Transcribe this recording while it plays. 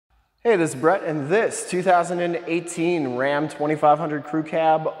Hey, this is Brett, and this 2018 Ram 2500 Crew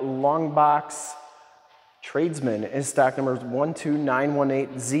Cab Longbox Tradesman is stock number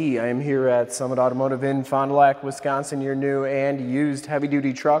 12918Z. I am here at Summit Automotive in Fond du Lac, Wisconsin, your new and used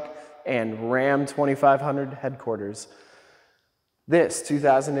heavy-duty truck and Ram 2500 headquarters. This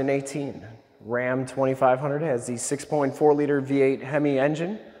 2018 Ram 2500 has the 6.4-liter V8 Hemi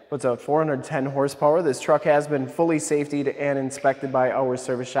engine, puts out 410 horsepower. This truck has been fully safetied and inspected by our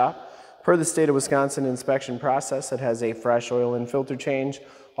service shop. Per the state of Wisconsin inspection process, it has a fresh oil and filter change.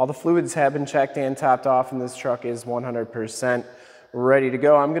 All the fluids have been checked and topped off, and this truck is 100% ready to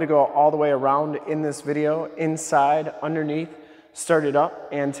go. I'm going to go all the way around in this video, inside, underneath, start it up,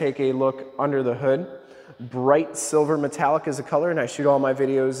 and take a look under the hood. Bright silver metallic is a color, and I shoot all my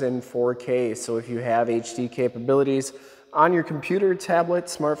videos in 4K, so if you have HD capabilities on your computer, tablet,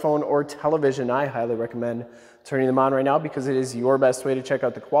 smartphone, or television, I highly recommend turning them on right now because it is your best way to check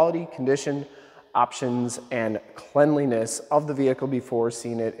out the quality, condition, options, and cleanliness of the vehicle before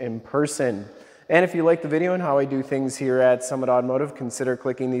seeing it in person. And if you like the video and how I do things here at Summit Automotive, consider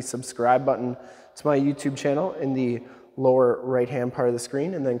clicking the subscribe button to my YouTube channel in the lower right-hand part of the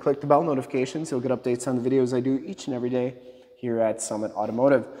screen, and then click the bell notifications. You'll get updates on the videos I do each and every day here at Summit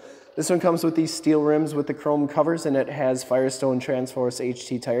Automotive. This one comes with these steel rims with the chrome covers, and it has Firestone Transforce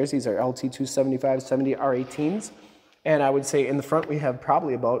HT tires. These are LT275/70 R18s. And I would say in the front we have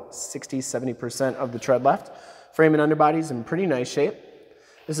probably about 60–70% of the tread left. Frame and underbody's in pretty nice shape.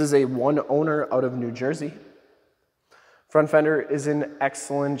 This is a one owner out of New Jersey. Front fender is in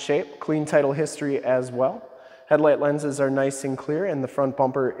excellent shape. Clean title history as well. Headlight lenses are nice and clear, and the front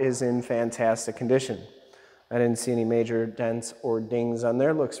bumper is in fantastic condition. I didn't see any major dents or dings on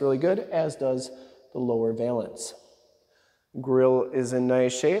there. Looks really good, as does the lower valance. Grille is in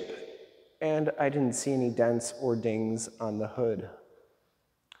nice shape, and I didn't see any dents or dings on the hood.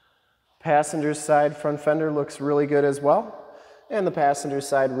 Passenger side front fender looks really good as well. And the passenger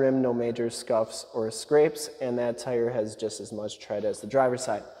side rim, no major scuffs or scrapes, and that tire has just as much tread as the driver's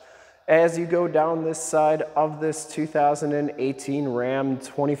side. As you go down this side of this 2018 Ram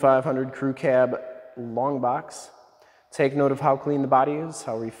 2500 Crew Cab Longbox, take note of how clean the body is,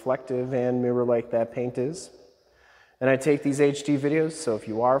 how reflective and mirror-like that paint is. And I take these HD videos, so if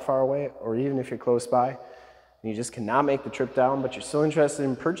you are far away or even if you're close by and you just cannot make the trip down, but you're still interested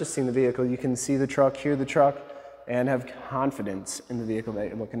in purchasing the vehicle, you can see the truck, hear the truck, and have confidence in the vehicle that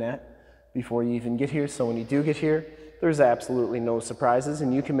you're looking at before you even get here. So when you do get here, there's absolutely no surprises,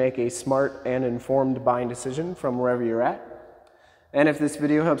 and you can make a smart and informed buying decision from wherever you're at. And if this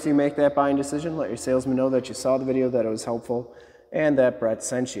video helps you make that buying decision, let your salesman know that you saw the video, that it was helpful, and that Brett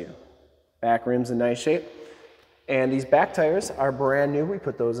sent you. Back rim's in nice shape. And these back tires are brand new. We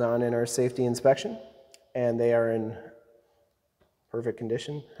put those on in our safety inspection, and they are in perfect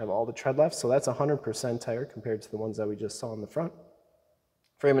condition, have all the tread left, so that's 100% tire compared to the ones that we just saw in the front.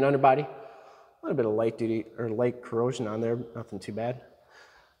 Frame and underbody, a little bit of light duty or light corrosion on there, nothing too bad.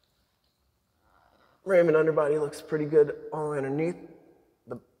 Frame and underbody looks pretty good all underneath.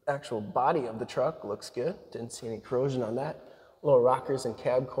 The actual body of the truck looks good. Didn't see any corrosion on that. Little rockers and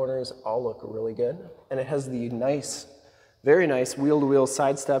cab corners all look really good. And it has the nice, very nice wheel-to-wheel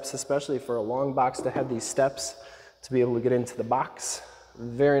side steps, especially for a long box to have these steps to be able to get into the box.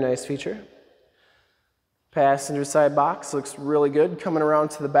 Very nice feature. Passenger side box looks really good. Coming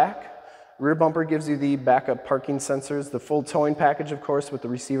around to the back. Rear bumper gives you the backup parking sensors, the full towing package, of course, with the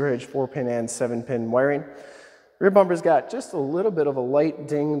receiver hitch 4-pin and 7-pin wiring. Rear bumper's got just a little bit of a light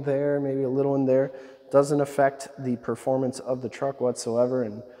ding there, maybe a little in there. Doesn't affect the performance of the truck whatsoever,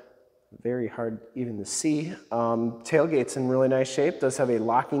 and very hard even to see. Tailgate's in really nice shape. Does have a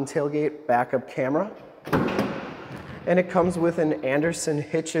locking tailgate backup camera. And it comes with an Anderson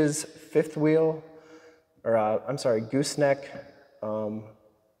Hitch's fifth wheel, or Gooseneck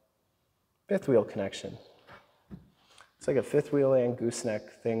fifth wheel connection. It's like a fifth wheel and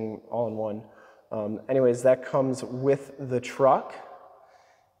gooseneck thing all in one. Anyways, that comes with the truck,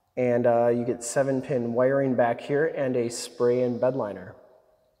 and you get 7-pin wiring back here and a spray and bed liner.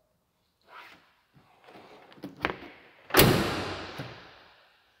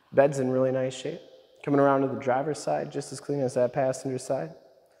 Bed's in really nice shape. Coming around to the driver's side, just as clean as that passenger side.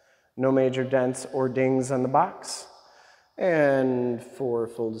 No major dents or dings on the box. And for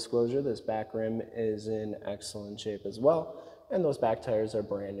full disclosure, this back rim is in excellent shape as well, and those back tires are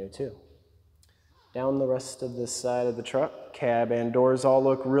brand new too. Down the rest of this side of the truck, cab and doors all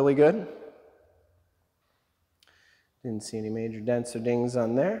look really good. Didn't see any major dents or dings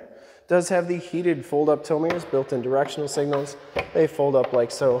on there. Does have the heated fold-up tow mirrors, built-in directional signals. They fold up like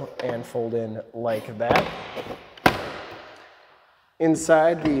so and fold in like that.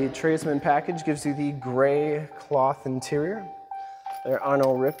 Inside, the Tradesman package gives you the gray cloth interior. There are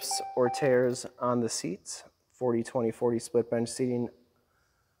no rips or tears on the seats. 40-20-40 split bench seating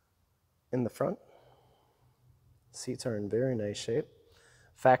in the front. Seats are in very nice shape.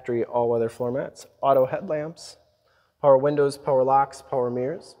 Factory all-weather floor mats, auto headlamps, power windows, power locks, power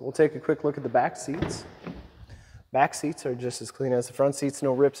mirrors. We'll take a quick look at the back seats. Back seats are just as clean as the front seats,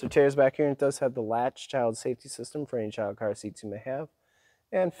 no rips or tears back here, and it does have the Latch child safety system for any child car seats you may have,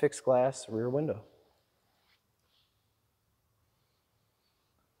 and fixed glass rear window.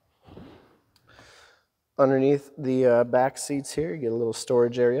 Underneath the back seats here, you get a little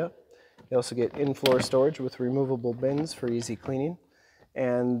storage area. You also get in-floor storage with removable bins for easy cleaning,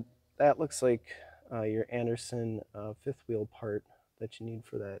 and that looks like your Anderson fifth wheel part that you need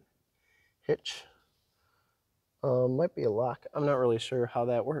for that hitch. Might be a lock. I'm not really sure how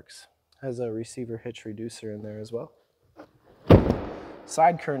that works. Has a receiver hitch reducer in there as well.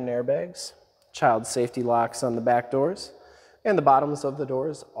 Side curtain airbags, child safety locks on the back doors, and the bottoms of the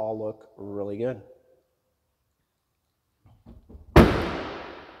doors all look really good.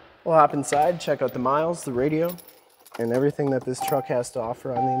 We'll hop inside, check out the miles, the radio, and everything that this truck has to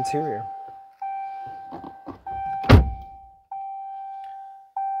offer on the interior.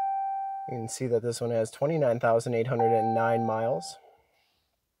 You can see that this one has 29,809 miles.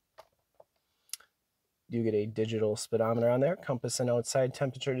 You get a digital speedometer on there, compass and outside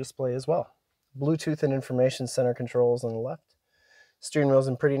temperature display as well. Bluetooth and information center controls on the left. Steering wheel's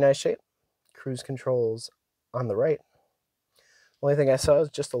in pretty nice shape. Cruise controls on the right. Only thing I saw is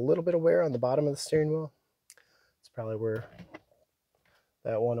just a little bit of wear on the bottom of the steering wheel. It's probably where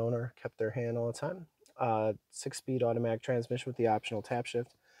that one owner kept their hand all the time. 6-speed automatic transmission with the optional tap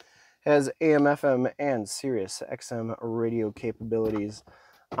shift. Has AM, FM, and Sirius XM radio capabilities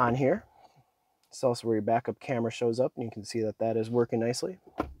on here. It's also where your backup camera shows up, and you can see that that is working nicely.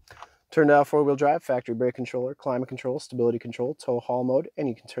 Turned out 4-wheel drive, factory brake controller, climate control, stability control, tow haul mode, and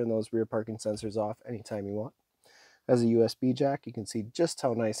you can turn those rear parking sensors off anytime you want. Has a USB jack. You can see just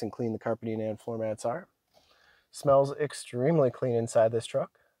how nice and clean the carpeting and floor mats are. Smells extremely clean inside this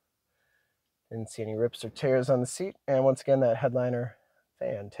truck. Didn't see any rips or tears on the seat, and once again, that headliner,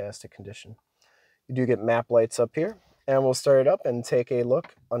 fantastic condition. You do get map lights up here, and we'll start it up and take a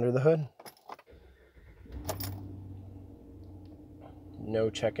look under the hood. No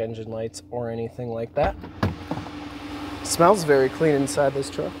check engine lights or anything like that. Smells very clean inside this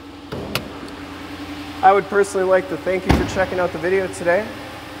truck. I would personally like to thank you for checking out the video today,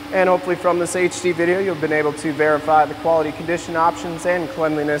 and hopefully from this HD video you've been able to verify the quality, condition, options, and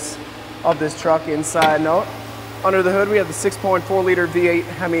cleanliness of this truck inside and out. Under the hood, we have the 6.4 liter V8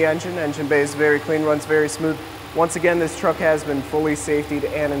 Hemi engine. Engine bay is very clean, runs very smooth. Once again, this truck has been fully safetied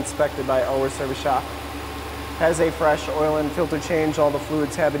and inspected by our service shop. Has a fresh oil and filter change. All the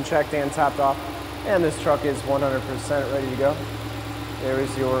fluids have been checked and topped off. And this truck is 100% ready to go. There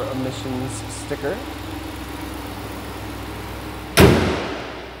is your emissions sticker.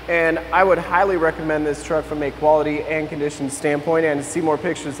 And I would highly recommend this truck from a quality and condition standpoint. And to see more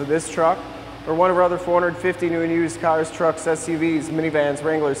pictures of this truck, or one of our other 450 new and used cars, trucks, SUVs, minivans,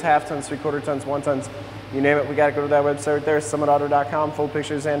 Wranglers, half tons, 3/4 tons, 1 tons, you name it, we got to go to that website right there, summitauto.com. Full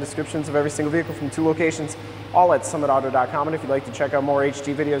pictures and descriptions of every single vehicle from 2 locations, all at summitauto.com. And if you'd like to check out more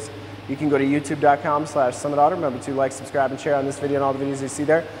HD videos, you can go to youtube.com/summitauto. Remember to like, subscribe, and share on this video and all the videos you see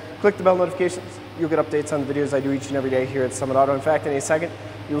there. Click the bell notifications. You'll get updates on the videos I do each and every day here at Summit Auto. In fact, in a second,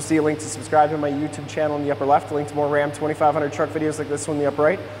 you'll see a link to subscribe to my YouTube channel in the upper left, a link to more Ram 2500 truck videos like this one in the upper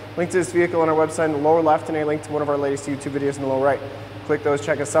right, link to this vehicle on our website in the lower left, and a link to one of our latest YouTube videos in the lower right. Click those,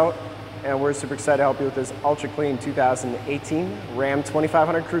 check us out, and we're super excited to help you with this ultra clean 2018 Ram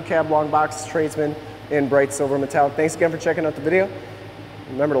 2500 Crew Cab Long Box Tradesman in bright silver metallic. Thanks again for checking out the video.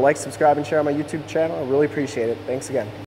 Remember to like, subscribe, and share on my YouTube channel. I really appreciate it. Thanks again.